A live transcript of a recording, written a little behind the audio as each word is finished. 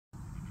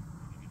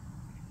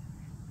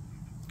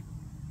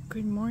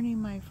Good morning,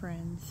 my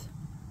friends.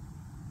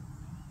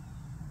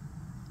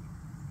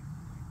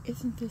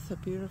 Isn't this a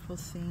beautiful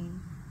scene?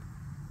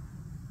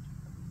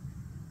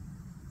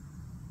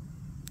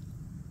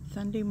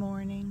 Sunday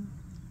morning.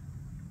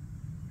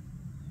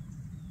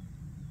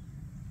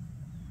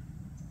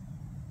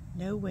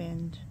 No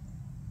wind.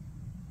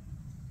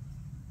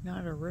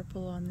 Not a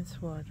ripple on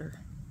this water.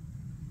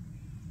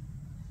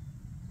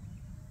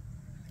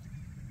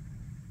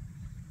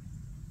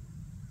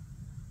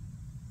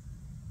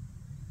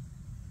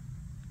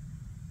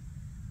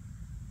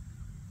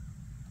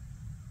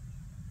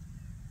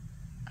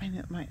 I'm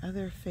at my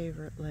other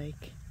favorite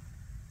lake.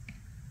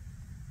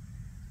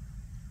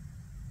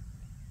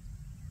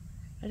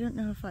 I don't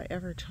know if I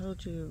ever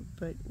told you,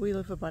 but we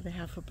live about a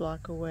half a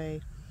block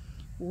away.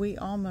 We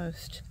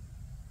almost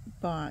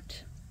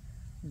bought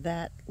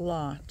that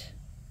lot,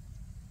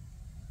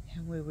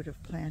 and we would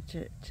have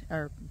planted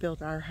or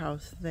built our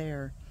house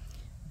there,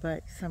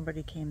 but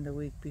somebody came the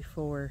week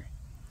before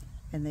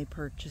and they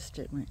purchased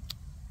it and went,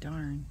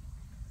 darn.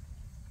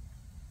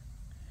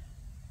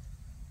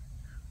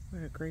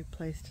 What a great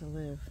place to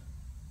live.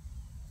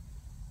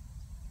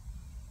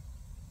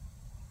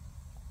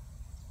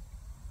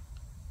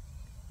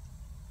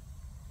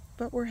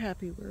 But we're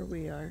happy where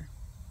we are.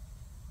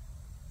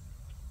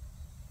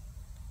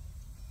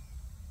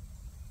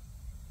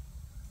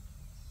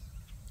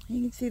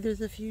 You can see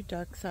there's a few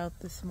ducks out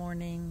this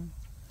morning,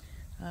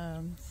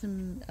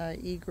 some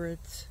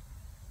egrets.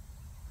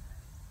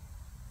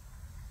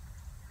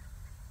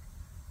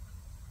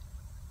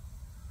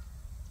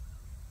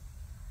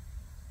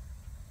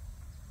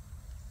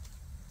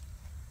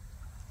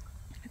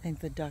 I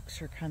think the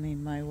ducks are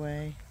coming my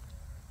way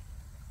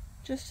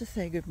just to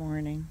say good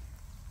morning,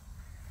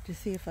 to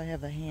see if I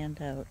have a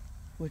hand out,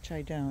 which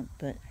I don't,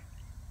 but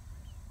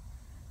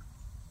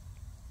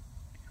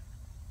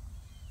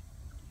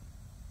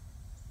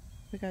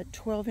we got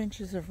 12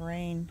 inches of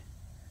rain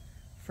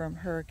from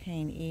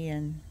Hurricane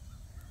Ian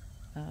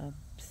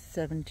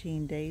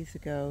 17 days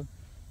ago,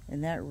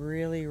 and that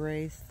really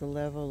raised the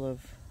level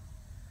of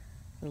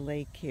the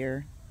lake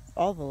here,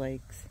 all the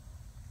lakes.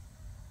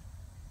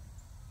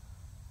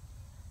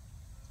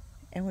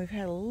 And we've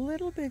had a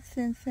little bit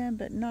since then,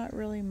 but not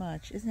really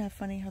much. Isn't that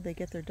funny how they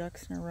get their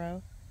ducks in a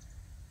row?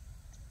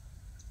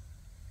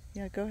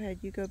 Yeah, go ahead.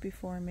 You go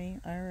before me.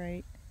 All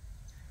right.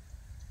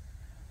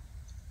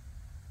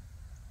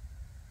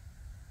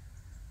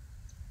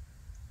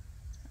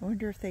 I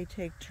wonder if they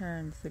take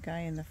turns. The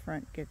guy in the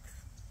front gets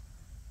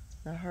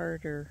the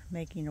harder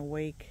making a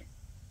wake.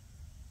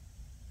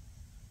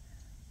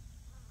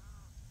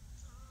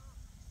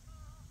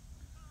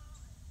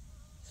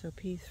 So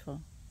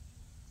peaceful.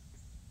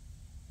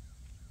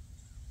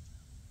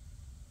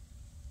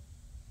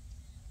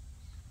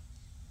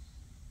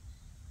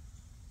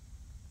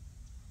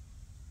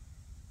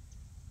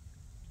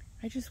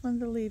 I just wanted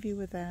to leave you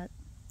with that.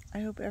 I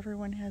hope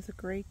everyone has a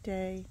great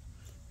day.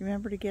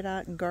 Remember to get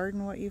out and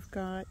garden what you've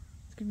got.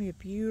 It's going to be a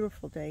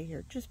beautiful day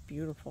here. Just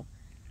beautiful.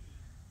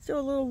 Still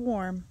a little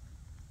warm,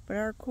 but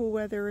our cool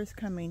weather is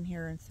coming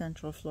here in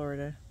Central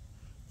Florida.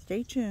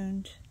 Stay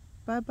tuned.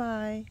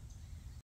 Bye-bye.